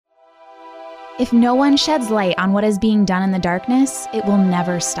If no one sheds light on what is being done in the darkness, it will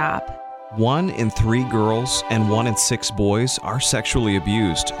never stop. 1 in 3 girls and 1 in 6 boys are sexually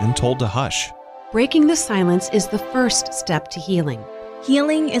abused and told to hush. Breaking the silence is the first step to healing.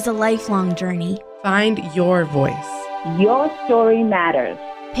 Healing is a lifelong journey. Find your voice. Your story matters.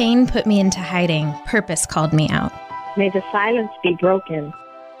 Pain put me into hiding. Purpose called me out. May the silence be broken.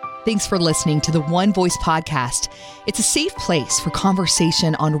 Thanks for listening to the One Voice podcast. It's a safe place for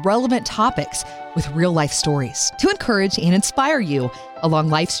conversation on relevant topics with real life stories to encourage and inspire you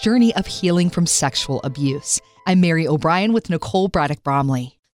along life's journey of healing from sexual abuse. I'm Mary O'Brien with Nicole Braddock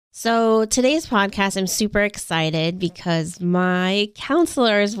Bromley. So today's podcast, I'm super excited because my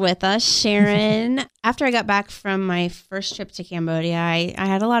counselor is with us, Sharon. After I got back from my first trip to Cambodia, I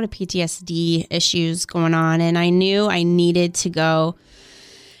had a lot of PTSD issues going on, and I knew I needed to go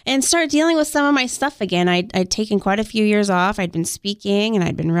and start dealing with some of my stuff again. I'd taken quite a few years off. I'd been speaking and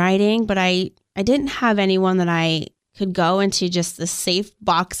I'd been writing, but I didn't have anyone that I could go into just the safe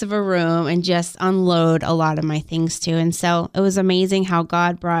box of a room and just unload a lot of my things to. And so it was amazing how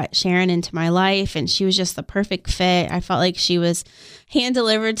God brought Sharon into my life, and she was just the perfect fit. I felt like she was hand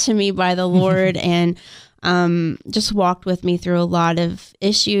delivered to me by the Lord and just walked with me through a lot of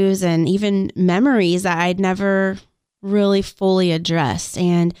issues and even memories that I'd never really fully addressed.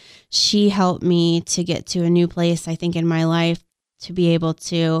 And she helped me to get to a new place, I think, in my life, to be able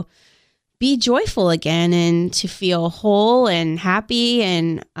to be joyful again and to feel whole and happy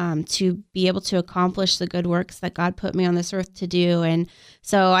and to be able to accomplish the good works that God put me on this earth to do. And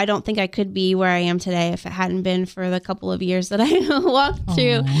so I don't think I could be where I am today if it hadn't been for the couple of years that I walked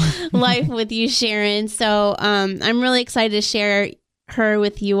through life with you, Sharon. So I'm really excited to share her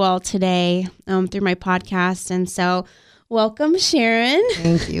with you all today through my podcast. And so welcome, Sharon.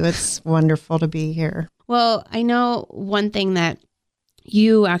 Thank you. It's wonderful to be here. Well, I know one thing that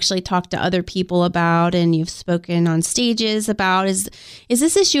you actually talk to other people about and you've spoken on stages about is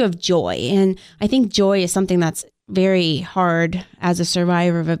this issue of joy. And I think joy is something that's very hard as a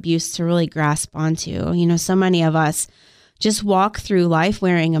survivor of abuse to really grasp onto. You know, so many of us just walk through life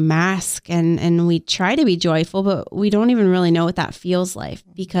wearing a mask and we try to be joyful, but we don't even really know what that feels like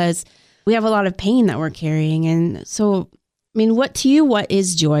because we have a lot of pain that we're carrying. And so, I mean, what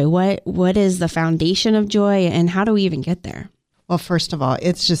is joy? What is the foundation of joy, and how do we even get there? Well, first of all,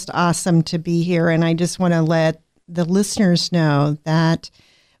 it's just awesome to be here. And I just want to let the listeners know that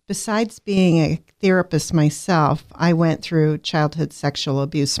besides being a therapist myself, I went through childhood sexual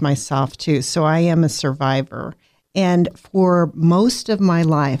abuse myself too. So I am a survivor. And for most of my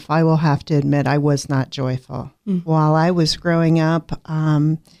life, I will have to admit, I was not joyful. While I was growing up,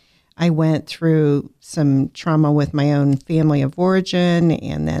 I went through some trauma with my own family of origin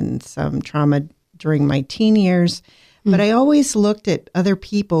and then some trauma during my teen years. But I always looked at other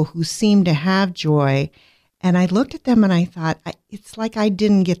people who seemed to have joy, and I looked at them and I thought, it's like I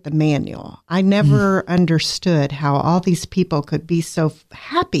didn't get the manual. I never understood how all these people could be so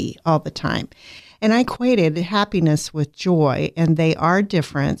happy all the time. And I equated happiness with joy, and they are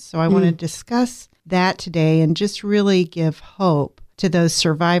different. So I want to discuss that today and just really give hope to those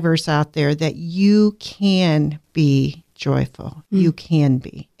survivors out there that you can be joyful. You can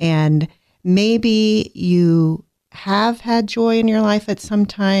be. And maybe you have had joy in your life at some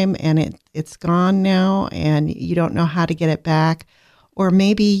time and it's gone now and you don't know how to get it back. Or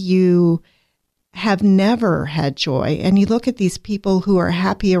maybe you have never had joy and you look at these people who are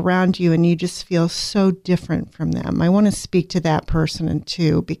happy around you and you just feel so different from them. I want to speak to that person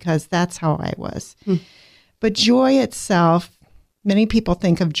too, because that's how I was. But joy itself, many people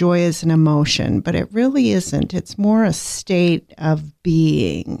think of joy as an emotion, but it really isn't. It's more a state of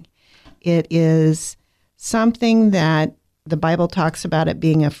being. It is something that the Bible talks about it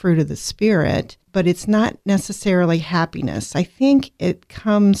being a fruit of the Spirit, but it's not necessarily happiness. I think it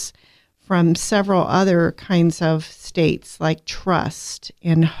comes from several other kinds of states like trust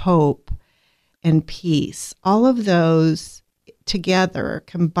and hope and peace. All of those together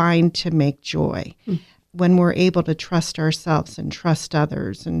combine to make joy. When we're able to trust ourselves and trust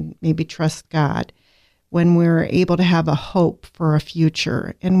others and maybe trust God, when we're able to have a hope for a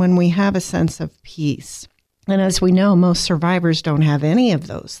future, and when we have a sense of peace. And as we know, most survivors don't have any of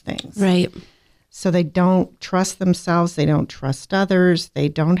those things. Right. So they don't trust themselves, they don't trust others, they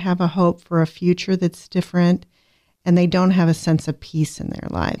don't have a hope for a future that's different, and they don't have a sense of peace in their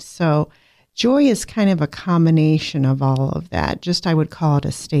lives. So joy is kind of a combination of all of that. Just I would call it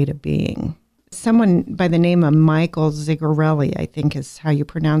a state of being. Someone by the name of Michael Zigarelli, I think is how you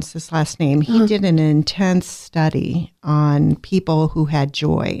pronounce this last name, he did an intense study on people who had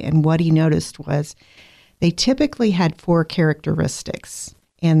joy. And what he noticed was they typically had 4 characteristics.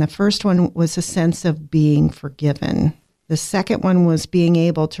 And the first one was a sense of being forgiven. The second one was being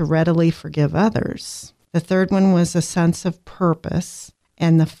able to readily forgive others. The third one was a sense of purpose.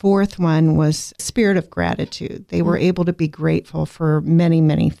 And the fourth one was spirit of gratitude. They were able to be grateful for many,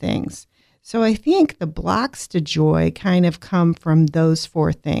 many things. So I think the blocks to joy kind of come from those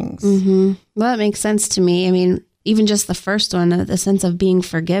four things. Mm-hmm. Well, that makes sense to me. I mean, even just the first one, the sense of being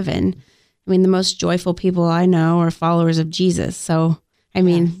forgiven. I mean, the most joyful people I know are followers of Jesus. So, I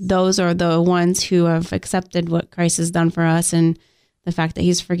mean, those are the ones who have accepted what Christ has done for us and the fact that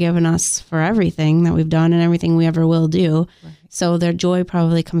he's forgiven us for everything that we've done and everything we ever will do. Right. So their joy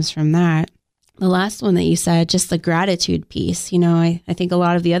probably comes from that. The last one that you said, just the gratitude piece. You know, I think a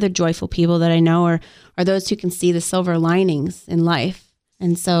lot of the other joyful people that I know are those who can see the silver linings in life.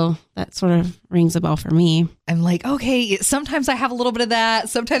 And so that sort of rings a bell for me. I'm like, okay, sometimes I have a little bit of that.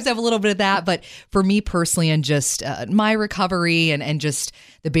 Sometimes I have a little bit of that. But for me personally, and just my recovery and just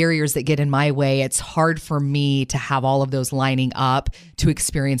the barriers that get in my way, it's hard for me to have all of those lining up to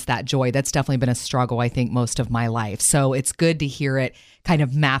experience that joy. That's definitely been a struggle, I think, most of my life. So it's good to hear it kind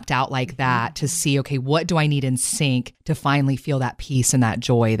of mapped out like that to see, okay, what do I need in sync to finally feel that peace and that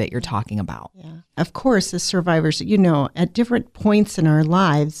joy that you're talking about? Yeah. Of course, as survivors, you know, at different points in our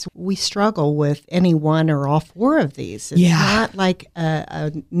lives, we struggle with any one or all four of these. It's not like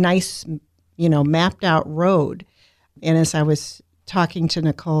a nice, you know, mapped out road. And as I was talking to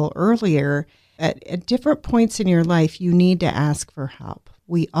Nicole earlier, at different points in your life, you need to ask for help.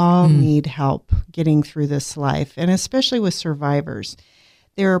 We all need help getting through this life, and especially with survivors.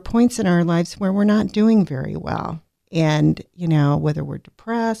 There are points in our lives where we're not doing very well. And, you know, whether we're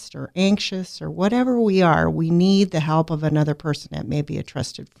depressed or anxious or whatever we are, we need the help of another person. It may be a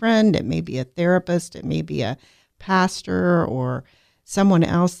trusted friend, it may be a therapist, it may be a pastor or someone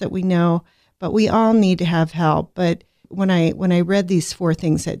else that we know, but we all need to have help. But when I read these four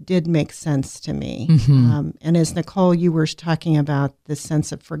things, it did make sense to me. And as Nicole, you were talking about the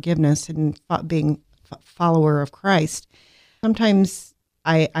sense of forgiveness and being a follower of Christ, sometimes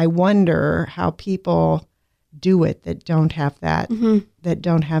I wonder how people do it that don't have that, that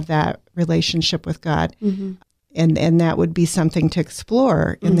don't have that relationship with God. And that would be something to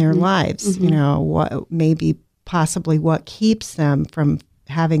explore in their lives, you know, what maybe possibly what keeps them from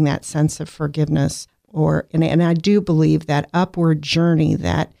having that sense of forgiveness. And I do believe that upward journey,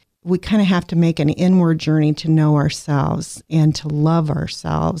 that we kind of have to make an inward journey to know ourselves and to love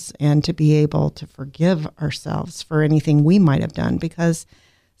ourselves and to be able to forgive ourselves for anything we might have done. Because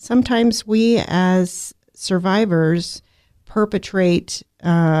sometimes we as survivors perpetrate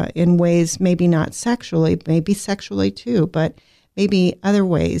in ways, maybe not sexually, maybe sexually too, but maybe other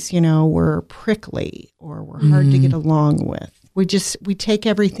ways, you know, we're prickly or we're hard to get along with. We take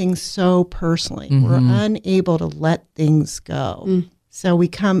everything so personally. We're unable to let things go. So we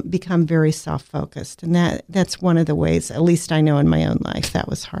become very self-focused. And that's one of the ways, at least I know in my own life, that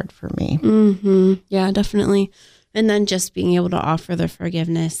was hard for me. Yeah, definitely. And then just being able to offer the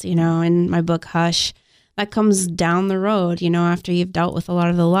forgiveness, you know, in my book, Hush, that comes down the road, you know, after you've dealt with a lot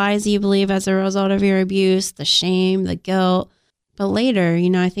of the lies you believe as a result of your abuse, the shame, the guilt. But later, you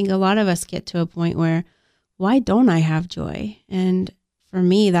know, I think a lot of us get to a point where, why don't I have joy? And for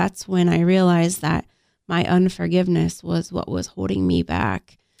me, that's when I realized that my unforgiveness was what was holding me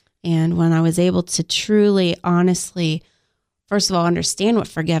back. And when I was able to truly, honestly, first of all, understand what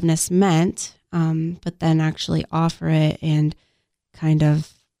forgiveness meant, but then actually offer it and kind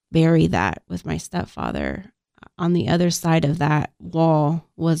of bury that with my stepfather, on the other side of that wall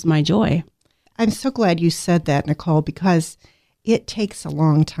was my joy. I'm so glad you said that, Nicole, because it takes a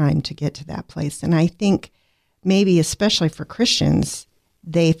long time to get to that place. And I think maybe especially for Christians,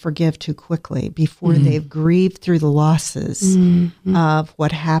 they forgive too quickly before they've grieved through the losses of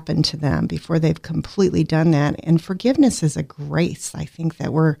what happened to them, before they've completely done that. And forgiveness is a grace, I think,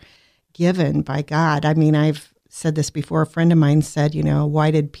 that we're given by God. I mean, I've said this before. A friend of mine said, you know,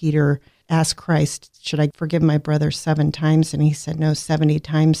 why did Peter ask Christ, should I forgive my brother 7 times? And he said, no, 70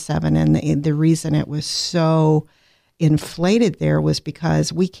 times 7. And the reason it was so inflated there was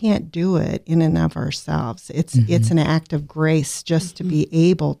because we can't do it in and of ourselves. It's an act of grace just to be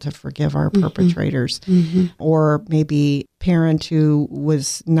able to forgive our perpetrators, or maybe parent who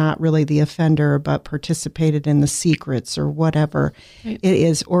was not really the offender but participated in the secrets or whatever it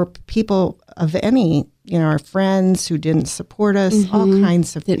is, or people of any, you know, our friends who didn't support us, all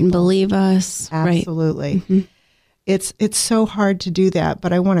kinds of didn't people. believe us. Absolutely. It's so hard to do that,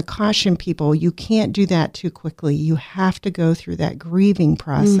 but I want to caution people, you can't do that too quickly. You have to go through that grieving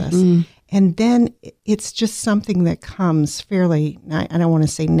process. And then it's just something that comes fairly, I don't want to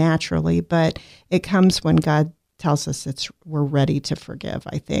say naturally, but it comes when God tells us we're ready to forgive,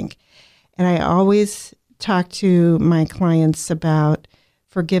 I think. And I always talk to my clients about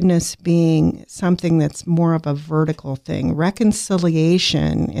forgiveness being something that's more of a vertical thing.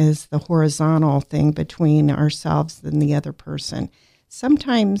 Reconciliation is the horizontal thing between ourselves and the other person.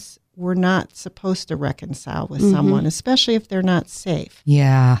 Sometimes we're not supposed to reconcile with someone, especially if they're not safe.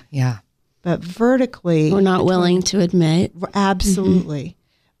 Yeah. But vertically, We're not willing to admit. absolutely.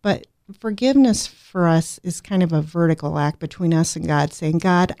 But forgiveness for us is kind of a vertical act between us and God, saying,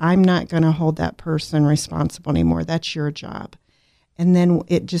 God, I'm not going to hold that person responsible anymore. That's your job. And then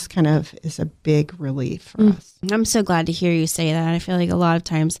it just kind of is a big relief for us. I'm so glad to hear you say that. I feel like a lot of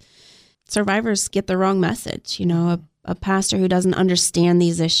times survivors get the wrong message. You know, a pastor who doesn't understand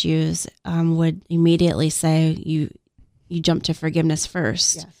these issues would immediately say you jump to forgiveness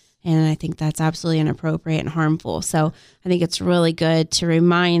first. Yes. And I think that's absolutely inappropriate and harmful. So I think it's really good to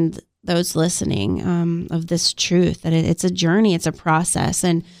remind those listening of this truth, that it's a journey, it's a process,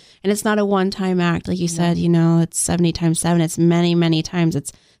 and it's not a one-time act. Like you said, you know, it's 70 times 7. It's many, many times.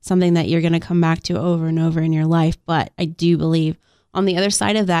 It's something that you're going to come back to over and over in your life. But I do believe on the other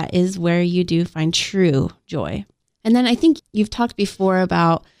side of that is where you do find true joy. And then I think you've talked before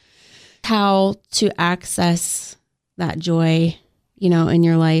about how to access that joy, you know, in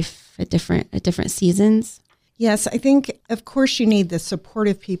your life at different seasons. Yes, I think, of course, you need the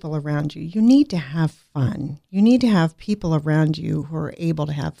supportive people around you. You need to have fun. You need to have people around you who are able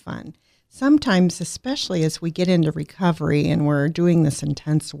to have fun. Sometimes, especially as we get into recovery and we're doing this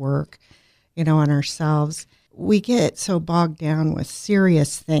intense work, you know, on ourselves, we get so bogged down with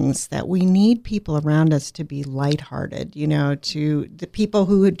serious things that we need people around us to be lighthearted, you know, to the people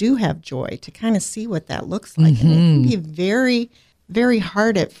who do have joy, to kind of see what that looks like. And it can be very, very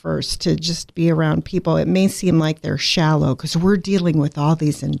hard at first to just be around people. It may seem like they're shallow because we're dealing with all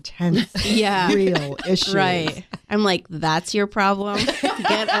these intense, real issues. Right. I'm like, that's your problem.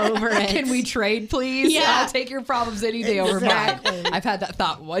 Get over it. Can we trade, please? Yeah. I'll take your problems any day over mine. I've had that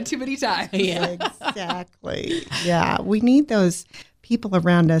thought one too many times. Yeah. Exactly. Yeah. We need those people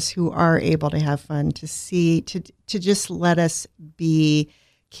around us who are able to have fun, to see, to just let us be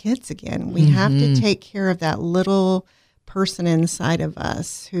kids again. We have to take care of that little person inside of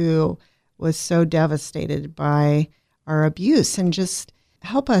us who was so devastated by our abuse, and just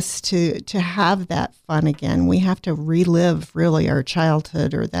help us to have that fun again. We have to relive really our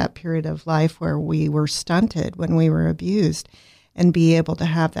childhood, or that period of life where we were stunted when we were abused, and be able to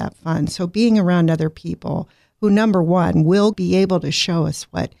have that fun. So being around other people who, number one, will be able to show us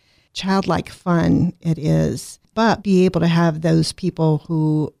what childlike fun it is, but be able to have those people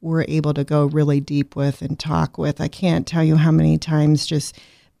who we're able to go really deep with and talk with. I can't tell you how many times just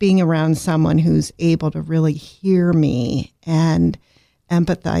being around someone who's able to really hear me and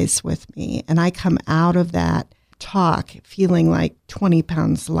empathize with me. And I come out of that talk feeling like 20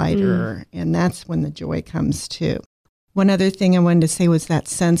 pounds lighter. And that's when the joy comes too. One other thing I wanted to say was that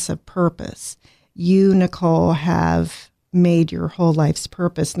sense of purpose. You, Nicole, have made your whole life's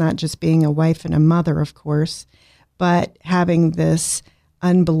purpose, not just being a wife and a mother, of course, but having this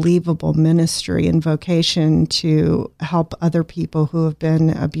unbelievable ministry and vocation to help other people who have been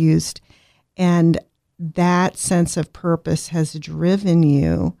abused. And that sense of purpose has driven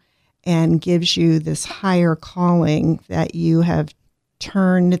you and gives you this higher calling that you have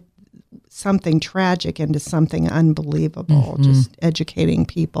turned something tragic into something unbelievable, just educating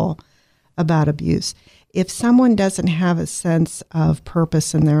people about abuse. If someone doesn't have a sense of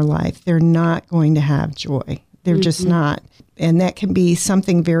purpose in their life, they're not going to have joy. They're just not. And that can be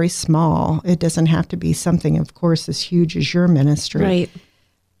something very small. It doesn't have to be something, of course, as huge as your ministry. Right.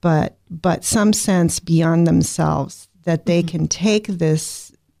 But some sense beyond themselves that they can take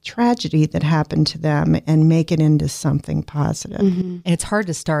this tragedy that happened to them and make it into something positive. And it's hard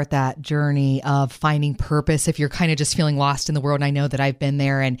to start that journey of finding purpose if you're kind of just feeling lost in the world. And I know that I've been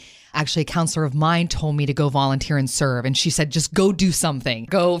there. And actually, a counselor of mine told me to go volunteer and serve. And she said, just go do something.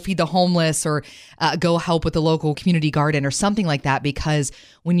 Go feed the homeless, or go help with the local community garden or something like that. Because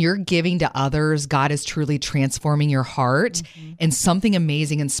when you're giving to others, God is truly transforming your heart. And something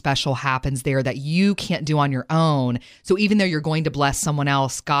amazing and special happens there that you can't do on your own. So even though you're going to bless someone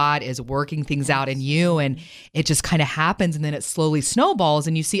else, God is working things out in you, and it just kind of happens, and then it slowly snowballs,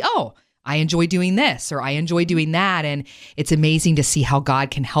 and you see, oh, I enjoy doing this, or I enjoy doing that. And it's amazing to see how God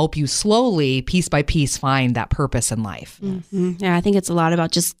can help you slowly, piece by piece, find that purpose in life. Yeah, I think it's a lot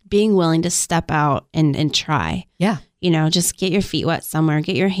about just being willing to step out and try. Yeah. just get your feet wet somewhere,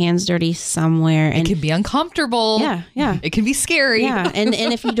 get your hands dirty somewhere. And it can be uncomfortable. Yeah. It can be scary. Yeah. And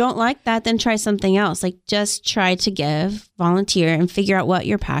if you don't like that, then try something else. Like just try to give, volunteer, and figure out what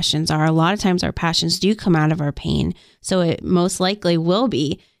your passions are. A lot of times our passions do come out of our pain. So it most likely will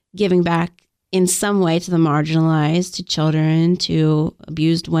be giving back in some way to the marginalized, to children, to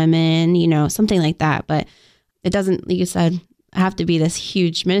abused women, something like that. But it doesn't, like you said, have to be this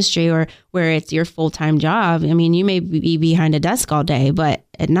huge ministry or where it's your full-time job. I mean, you may be behind a desk all day, but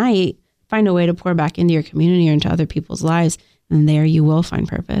at night, find a way to pour back into your community or into other people's lives. And there you will find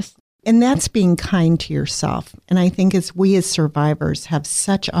purpose. And that's being kind to yourself. And I think we as survivors have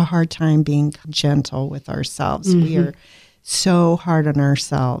such a hard time being gentle with ourselves. We are so hard on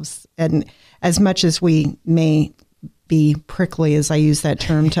ourselves. And as much as we may be prickly, as I use that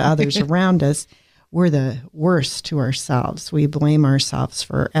term, to others around us, we're the worst to ourselves. We blame ourselves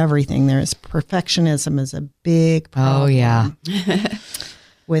for everything. Perfectionism is a big problem. Oh, yeah.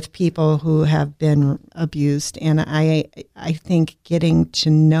 With people who have been abused. And I think getting to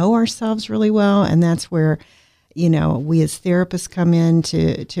know ourselves really well, and that's where, we as therapists come in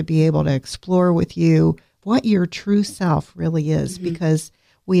to be able to explore with you what your true self really is, because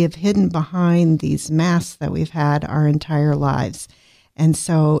we have hidden behind these masks that we've had our entire lives. And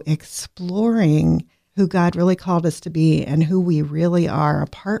so exploring who God really called us to be and who we really are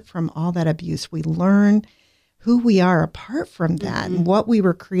apart from all that abuse, we learn who we are apart from that and what we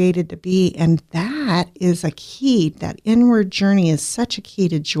were created to be. And that is a key. That inward journey is such a key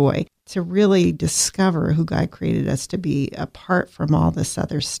to joy, to really discover who God created us to be apart from all this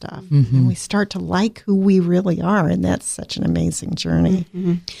other stuff. And we start to like who we really are. And that's such an amazing journey.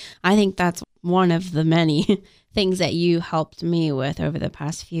 I think that's one of the many things that you helped me with over the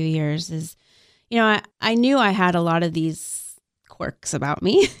past few years is, I knew I had a lot of these quirks about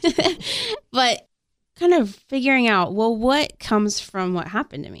me, but kind of figuring out, well, what comes from what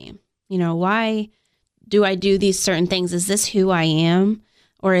happened to me? Why do I do these certain things? Is this who I am?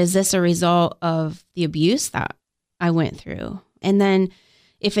 Or is this a result of the abuse that I went through? And then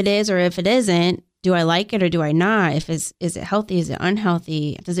if it is or if it isn't, do I like it or do I not? Is it healthy? Is it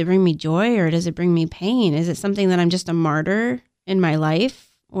unhealthy? Does it bring me joy or does it bring me pain? Is it something that I'm just a martyr in my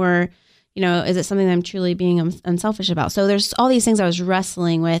life? Or, is it something that I'm truly being unselfish about? So there's all these things I was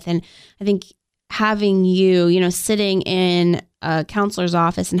wrestling with. And I think having you, sitting in a counselor's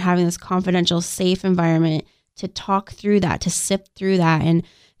office and having this confidential, safe environment to talk through that, to sift through that and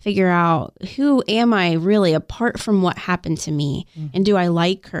figure out who am I really apart from what happened to me? And do I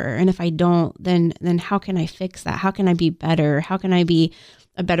like her? And if I don't, then how can I fix that? How can I be better? How can I be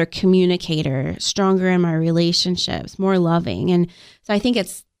a better communicator, stronger in my relationships, more loving? And so I think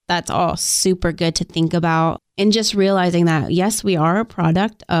that's all super good to think about. And just realizing that, yes, we are a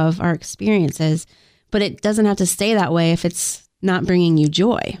product of our experiences, but it doesn't have to stay that way if it's not bringing you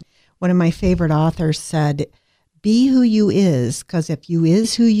joy. One of my favorite authors said, be who you is, because if you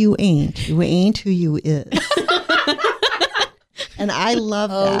is who you ain't who you is. And I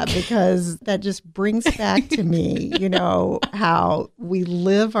love that because that just brings back to me, how we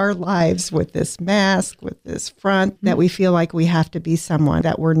live our lives with this mask, with this front, that we feel like we have to be someone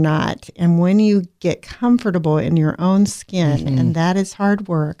that we're not. And when you get comfortable in your own skin, and that is hard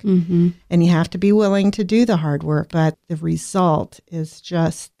work, and you have to be willing to do the hard work, but the result is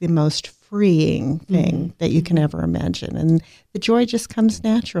just the most freeing thing that you can ever imagine. And the joy just comes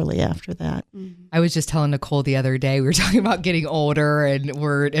naturally after that. I was just telling Nicole the other day, we were talking about getting older and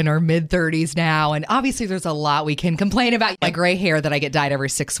we're in our mid-30s now. And obviously there's a lot we can complain about. My gray hair that I get dyed every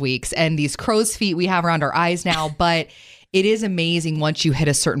 6 weeks and these crow's feet we have around our eyes now. But it is amazing once you hit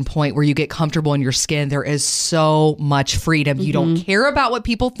a certain point where you get comfortable in your skin. There is so much freedom. You don't care about what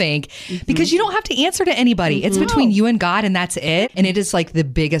people think because you don't have to answer to anybody. It's between you and God, and that's it. And it is like the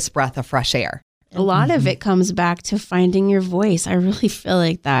biggest breath of fresh air. A lot of it comes back to finding your voice. I really feel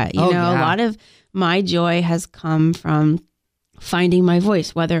like that. A lot of my joy has come from finding my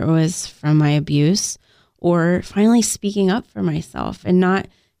voice, whether it was from my abuse or finally speaking up for myself and not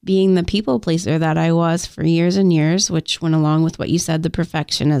being the people pleaser that I was for years and years, which went along with what you said, the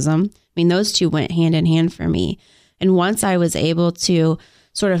perfectionism. I mean, those two went hand in hand for me. And once I was able to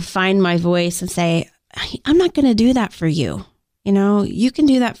sort of find my voice and say, I'm not going to do that for you. You can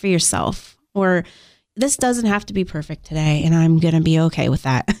do that for yourself. Or this doesn't have to be perfect today, and I'm going to be okay with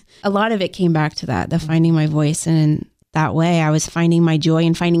that. A lot of it came back to that, the finding my voice. And in that way, I was finding my joy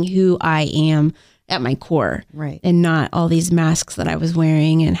and finding who I am at my core, right? And not all these masks that I was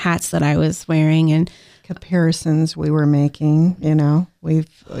wearing and hats that I was wearing. And comparisons we were making. We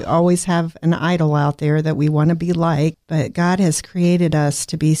always have an idol out there that we want to be like, but God has created us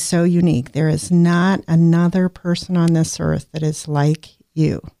to be so unique. There is not another person on this earth that is like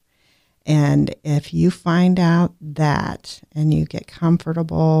you. And if you find out that and you get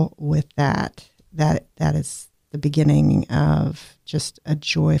comfortable with that is the beginning of just a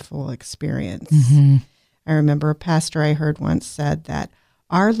joyful experience. Mm-hmm. I remember a pastor I heard once said that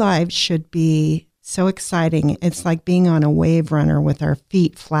our lives should be so exciting. It's like being on a wave runner with our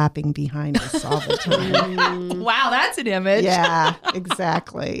feet flapping behind us all the time. Wow, that's an image. Yeah,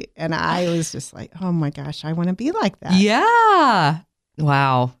 exactly. And I was just like, oh my gosh, I want to be like that. Yeah.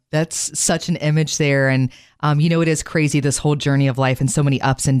 Wow. That's such an image there. And, it is crazy, this whole journey of life and so many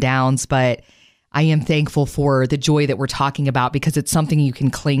ups and downs, but I am thankful for the joy that we're talking about because it's something you can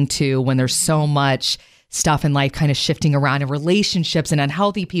cling to when there's so much stuff in life kind of shifting around in relationships and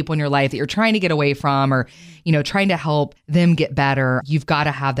unhealthy people in your life that you're trying to get away from or, trying to help them get better. You've got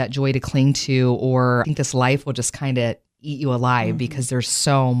to have that joy to cling to, or I think this life will just kind of eat you alive because there's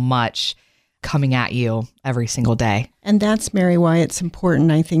so much coming at you every single day. And that's, Mary, why it's important,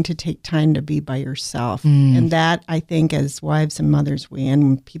 I think, to take time to be by yourself. And that, I think, as wives and mothers,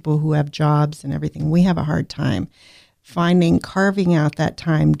 and people who have jobs and everything, we have a hard time carving out that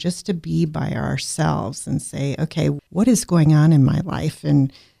time just to be by ourselves and say, okay, what is going on in my life?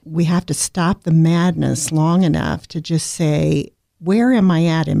 And we have to stop the madness long enough to just say, where am I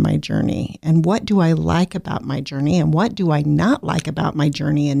at in my journey? And what do I like about my journey? And what do I not like about my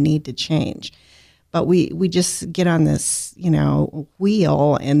journey and need to change? But we just get on this,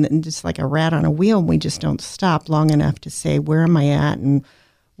 wheel and just like a rat on a wheel, and we just don't stop long enough to say, where am I at? And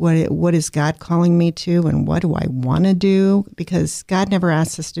what is God calling me to? And what do I want to do? Because God never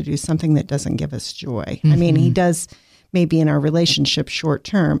asks us to do something that doesn't give us joy. Mm-hmm. I mean, he does maybe in our relationship short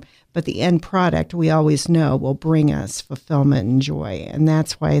term, but the end product we always know will bring us fulfillment and joy. And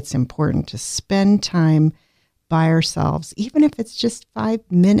that's why it's important to spend time by ourselves, even if it's just 5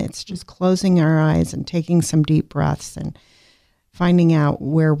 minutes, just closing our eyes and taking some deep breaths and finding out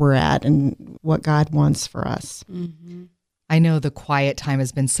where we're at and what God wants for us. Mm-hmm. I know the quiet time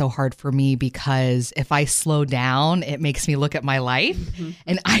has been so hard for me because if I slow down, it makes me look at my life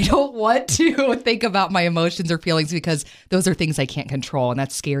and I don't want to think about my emotions or feelings because those are things I can't control. And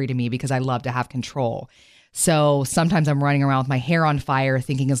that's scary to me because I love to have control. So sometimes I'm running around with my hair on fire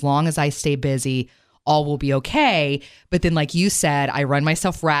thinking as long as I stay busy, all will be okay. But then like you said, I run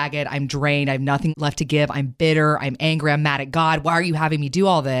myself ragged. I'm drained. I have nothing left to give. I'm bitter. I'm angry. I'm mad at God. Why are you having me do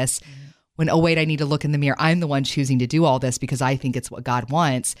all this? When, oh, wait, I need to look in the mirror. I'm the one choosing to do all this because I think it's what God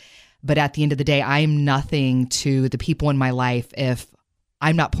wants. But at the end of the day, I'm nothing to the people in my life if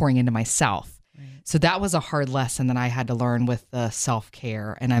I'm not pouring into myself. Right. So that was a hard lesson that I had to learn with the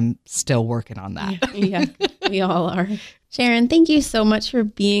self-care, and I'm still working on that. Yeah, we all are. Sharon, thank you so much for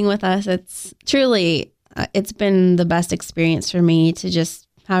being with us. It's truly, it's been the best experience for me to just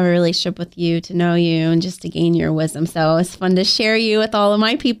have a relationship with you, to know you, and just to gain your wisdom. So it's fun to share you with all of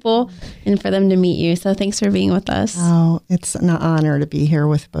my people and for them to meet you. So thanks for being with us. Oh, it's an honor to be here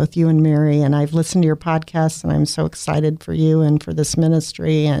with both you and Mary. And I've listened to your podcast, and I'm so excited for you and for this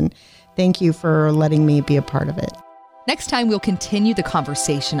ministry. And thank you for letting me be a part of it. Next time, we'll continue the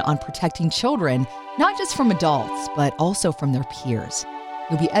conversation on protecting children, not just from adults, but also from their peers.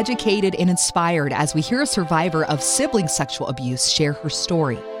 You'll be educated and inspired as we hear a survivor of sibling sexual abuse share her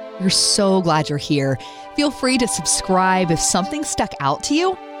story. We're so glad you're here. Feel free to subscribe. If something stuck out to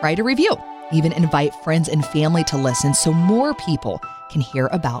you, write a review. Even invite friends and family to listen so more people can hear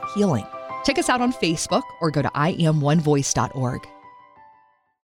about healing. Check us out on Facebook or go to iamonevoice.org.